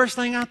 the first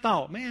thing I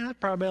thought, man, that'd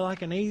probably be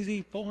like an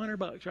easy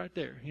 $400 right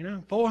there.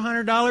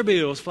 $400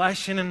 bills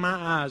flashing in my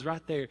eyes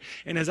right there.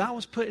 And as I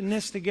was putting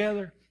this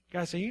together,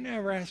 God said, you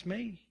never asked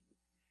me.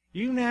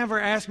 You never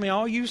asked me.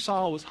 All you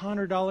saw was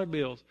 $100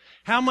 bills.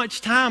 How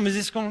much time is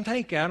this going to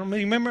take, Adam?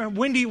 Remember,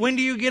 when do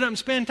you get up and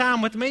spend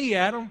time with me,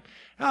 Adam?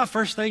 Oh,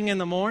 first thing in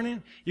the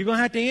morning. You're going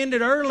to have to end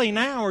it early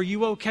now. Are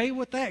you okay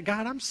with that?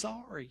 God, I'm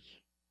sorry.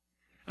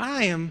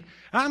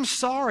 I'm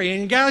sorry.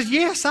 And guys,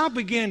 yes, I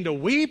began to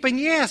weep. And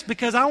yes,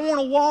 because I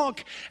want to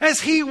walk as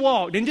He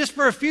walked. And just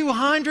for a few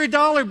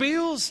 $100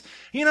 bills,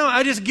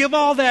 I just give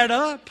all that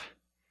up.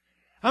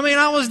 I mean,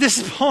 I was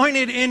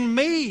disappointed in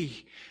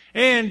me.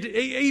 And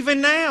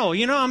even now,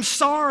 I'm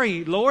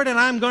sorry, Lord, and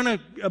I'm going to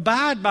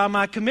abide by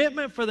my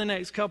commitment for the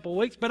next couple of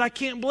weeks, but I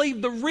can't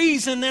believe the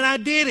reason that I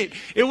did it.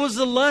 It was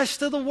the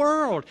lust of the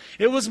world.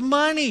 It was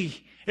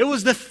money. It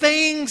was the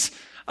things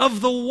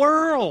of the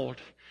world.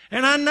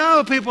 And I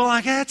know people are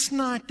like, that's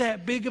not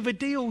that big of a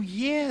deal.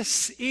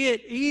 Yes,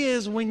 it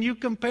is when you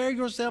compare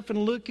yourself and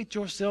look at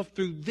yourself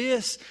through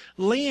this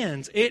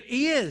lens. It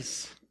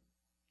is.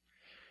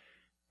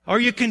 Are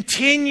you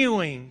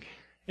continuing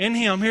in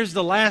Him? Here's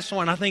the last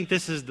one. I think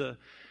this is the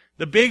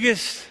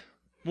biggest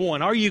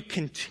one. Are you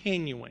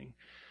continuing?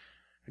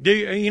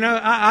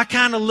 I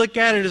kind of look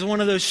at it as one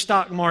of those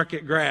stock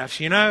market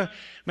graphs,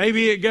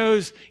 Maybe it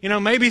goes,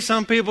 maybe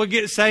some people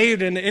get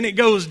saved and it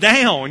goes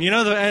down.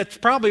 That's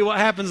probably what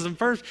happens in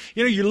first.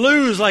 You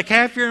lose like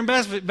half your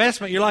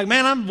investment. You're like,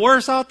 man, I'm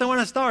worse off than when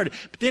I started.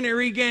 But then it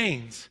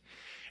regains.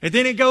 And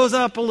then it goes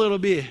up a little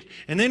bit.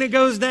 And then it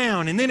goes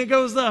down. And then it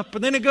goes up.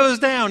 And then it goes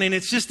down. And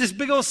it's just this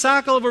big old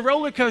cycle of a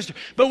roller coaster.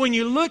 But when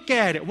you look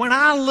at it, when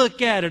I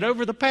look at it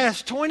over the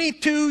past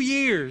 22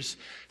 years,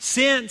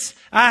 since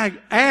I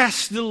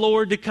asked the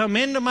Lord to come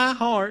into my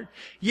heart,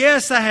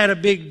 yes, I had a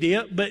big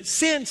dip, but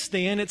since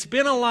then, it's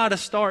been a lot of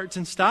starts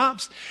and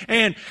stops,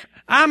 and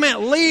I'm at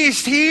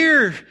least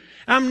here.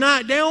 I'm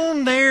not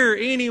down there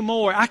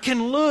anymore. I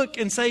can look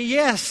and say,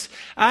 yes,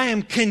 I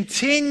am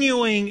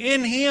continuing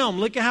in Him.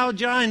 Look at how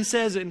John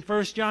says it in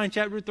 1 John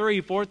chapter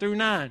 3, 4 through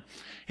 9.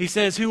 He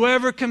says,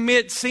 whoever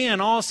commits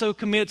sin also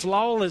commits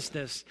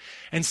lawlessness,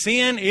 and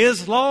sin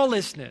is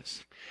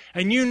lawlessness.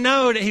 And you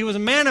know that He was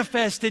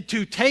manifested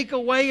to take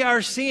away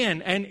our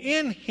sin. And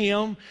in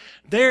Him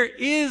there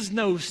is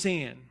no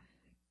sin.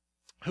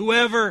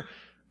 Whoever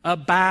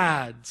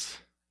abides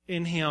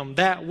in Him.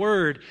 That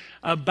word,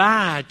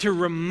 abide, to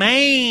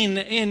remain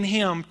in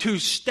Him, to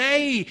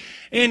stay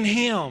in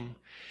Him.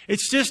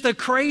 It's just a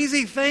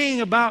crazy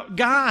thing about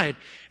God.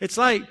 It's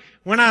like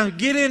when I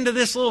get into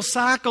this little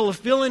cycle of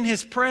feeling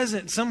His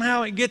presence,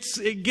 somehow it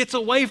gets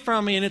away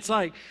from me, and it's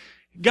like,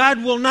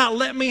 God will not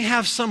let me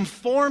have some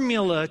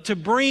formula to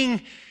bring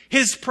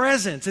His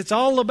presence. It's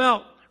all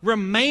about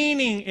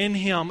remaining in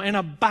Him and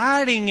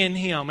abiding in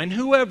Him. And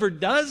whoever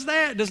does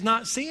that does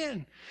not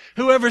sin.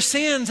 Whoever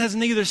sins has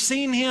neither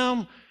seen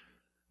Him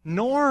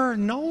nor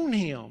known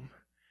Him.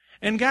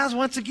 And guys,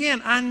 once again,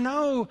 I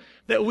know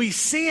that we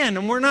sin,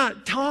 and we're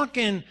not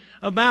talking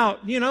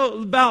about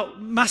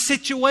my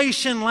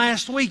situation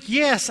last week.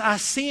 Yes, I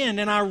sinned,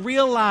 and I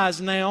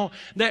realize now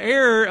the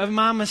error of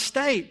my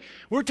mistake.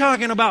 We're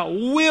talking about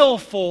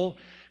willful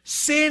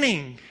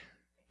sinning.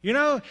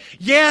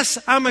 Yes,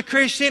 I'm a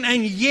Christian,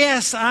 and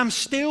yes, I'm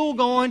still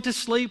going to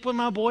sleep with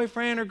my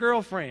boyfriend or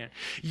girlfriend.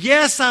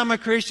 Yes, I'm a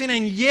Christian,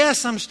 and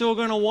yes, I'm still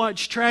going to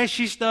watch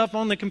trashy stuff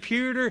on the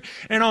computer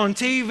and on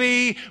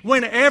TV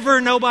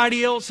whenever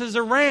nobody else is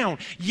around.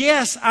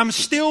 Yes, I'm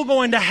still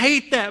going to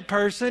hate that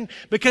person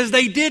because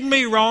they did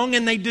me wrong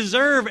and they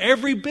deserve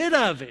every bit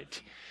of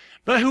it.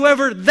 But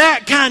whoever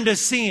that kind of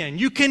sin,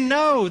 you can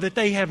know that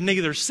they have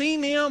neither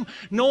seen Him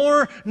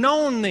nor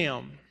known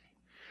them.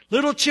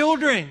 Little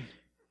children,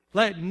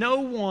 let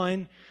no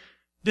one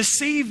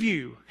deceive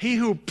you. He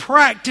who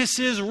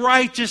practices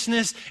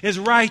righteousness is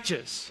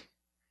righteous,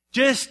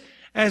 just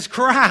as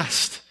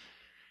Christ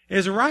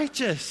is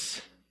righteous.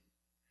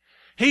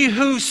 He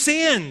who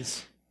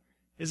sins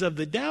is of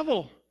the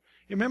devil.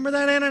 You remember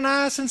that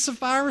Ananias and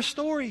Sapphira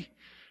story?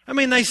 I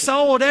mean, they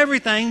sold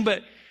everything,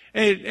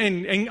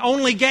 and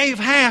only gave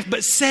half,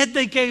 but said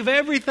they gave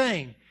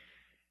everything.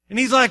 And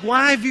he's like,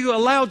 why have you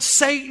allowed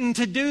Satan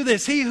to do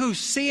this? He who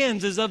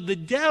sins is of the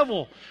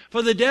devil,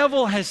 for the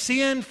devil has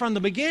sinned from the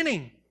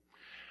beginning.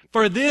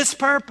 For this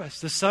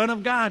purpose, the Son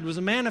of God was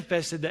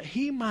manifested that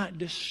He might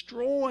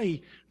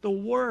destroy the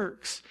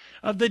works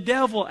of the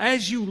devil.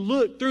 As you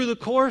look through the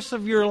course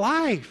of your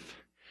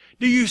life,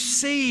 do you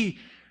see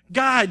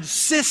God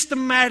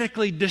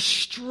systematically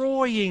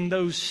destroying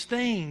those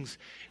things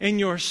in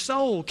your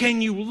soul?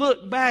 Can you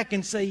look back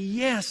and say,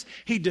 yes,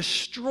 He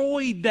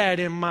destroyed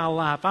that in my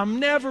life. I'm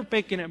never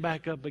picking it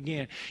back up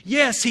again.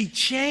 Yes, He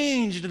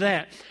changed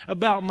that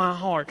about my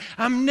heart.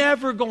 I'm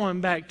never going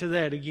back to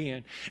that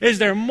again. Is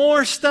there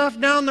more stuff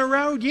down the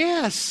road?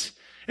 Yes.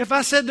 If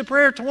I said the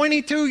prayer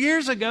 22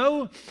 years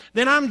ago,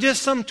 then I'm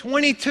just some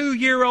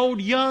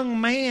 22-year-old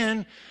young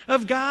man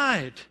of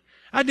God.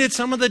 I did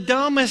some of the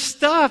dumbest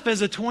stuff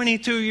as a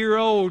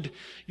 22-year-old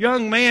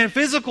young man,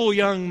 physical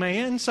young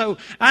man. So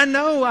I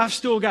know I've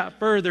still got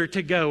further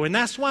to go. And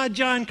that's why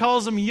John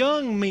calls them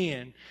young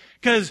men.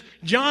 Because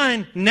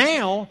John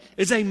now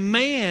is a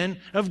man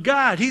of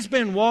God. He's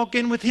been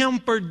walking with Him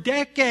for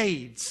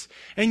decades.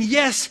 And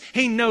yes,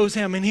 he knows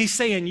Him. And he's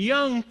saying,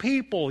 young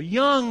people,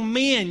 young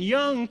men,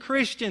 young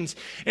Christians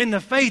in the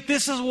faith,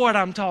 this is what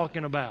I'm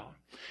talking about.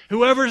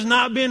 Whoever's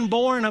not been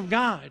born of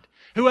God,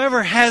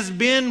 whoever has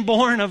been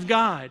born of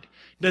God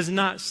does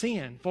not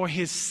sin. For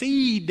His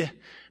seed,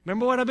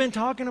 remember what I've been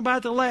talking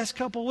about the last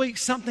couple of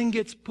weeks? Something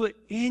gets put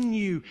in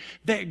you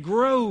that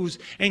grows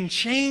and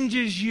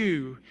changes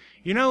you.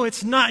 You know,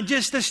 it's not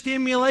just a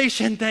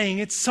stimulation thing.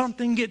 It's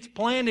something gets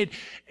planted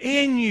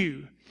in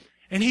you.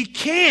 And He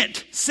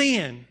can't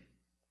sin.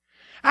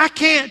 I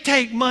can't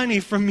take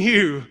money from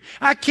you.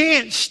 I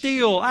can't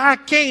steal. I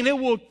can't. It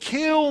will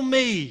kill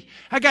me.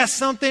 I got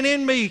something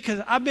in me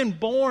because I've been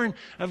born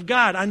of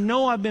God. I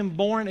know I've been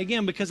born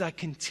again because I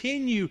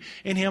continue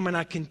in Him and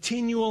I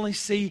continually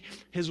see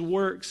His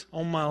works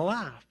on my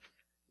life.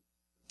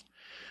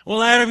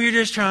 Well, Adam, you're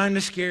just trying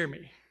to scare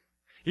me.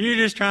 You're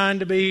just trying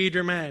to be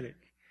dramatic.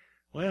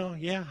 Well,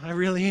 yeah, I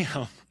really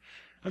am.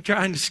 I'm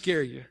trying to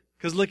scare you.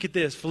 Because look at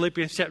this,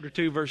 Philippians chapter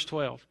 2, verse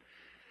 12.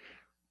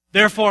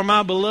 Therefore,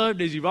 my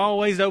beloved, as you've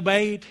always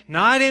obeyed,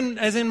 not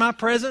as in my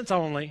presence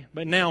only,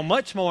 but now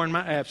much more in my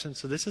absence.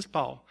 So this is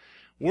Paul.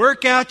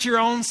 Work out your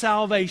own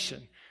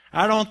salvation.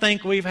 I don't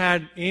think we've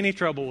had any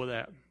trouble with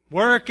that.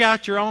 Work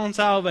out your own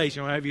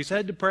salvation. Well, have you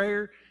said the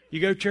prayer?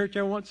 You go to church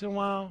every once in a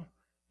while?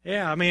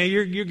 Yeah, I mean,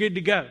 you're good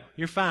to go.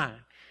 You're fine.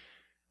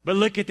 But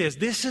look at this.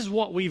 This is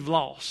what we've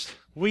lost.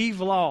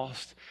 We've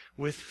lost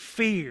with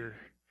fear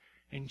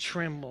and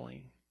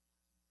trembling.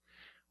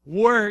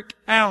 Work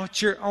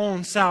out your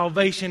own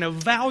salvation.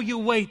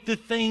 Evaluate the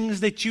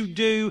things that you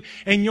do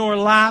in your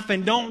life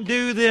and don't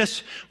do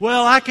this.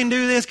 Well, I can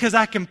do this because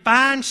I can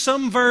find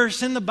some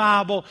verse in the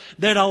Bible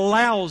that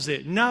allows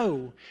it.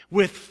 No.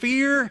 With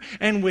fear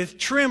and with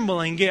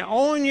trembling, get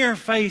on your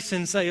face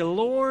and say,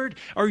 Lord,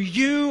 are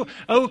you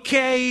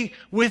okay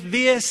with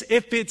this?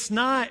 If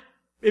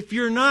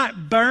you're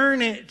not,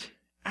 burn it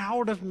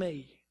out of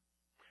me.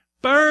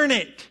 Burn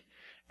it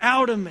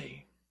out of me.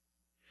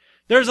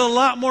 There's a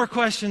lot more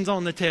questions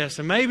on the test,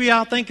 and maybe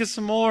I'll think of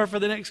some more for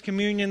the next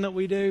communion that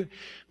we do.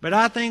 But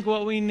I think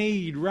what we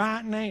need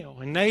right now,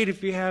 and Nate,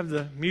 if you have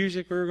the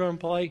music we're going to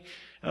play,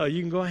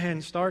 you can go ahead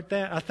and start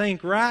that. I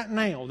think right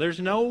now, there's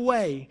no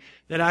way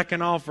that I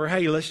can offer,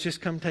 hey, let's just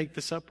come take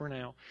the supper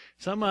now.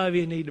 Some of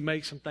you need to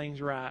make some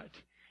things right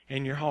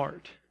in your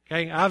heart.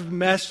 Okay, I've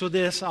messed with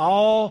this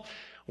all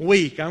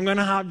week. I'm going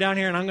to hop down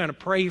here and I'm going to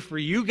pray for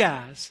you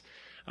guys.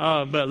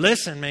 But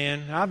listen,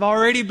 man, I've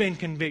already been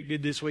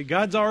convicted this week.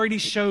 God's already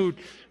showed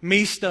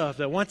me stuff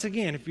that, once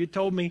again, if you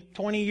told me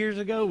 20 years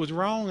ago it was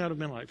wrong, I'd have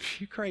been like,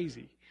 you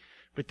crazy.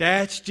 But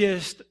that's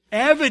just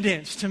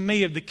evidence to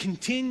me of the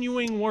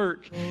continuing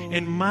work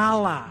in my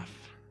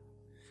life.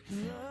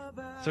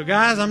 So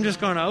guys, I'm just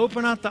going to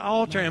open up the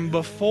altar, and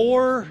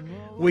before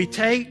we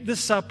take the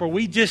supper,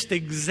 we just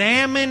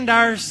examined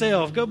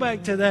ourselves. Go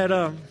back to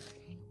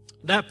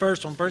that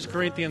first one, 1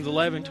 Corinthians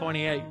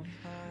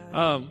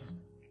 11:28.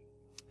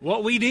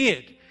 What we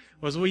did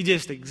was we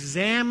just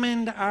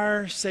examined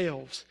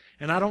ourselves.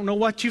 And I don't know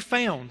what you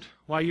found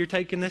while you're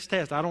taking this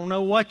test. I don't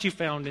know what you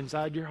found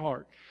inside your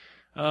heart.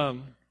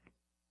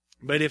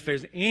 But if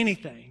there's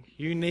anything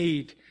you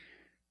need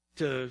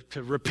to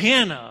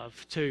repent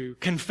of, to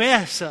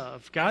confess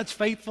of, God's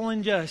faithful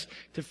and just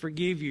to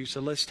forgive you.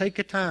 So let's take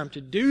a time to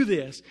do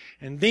this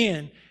and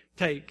then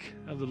take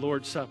of the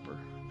Lord's Supper.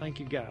 Thank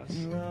you,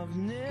 guys.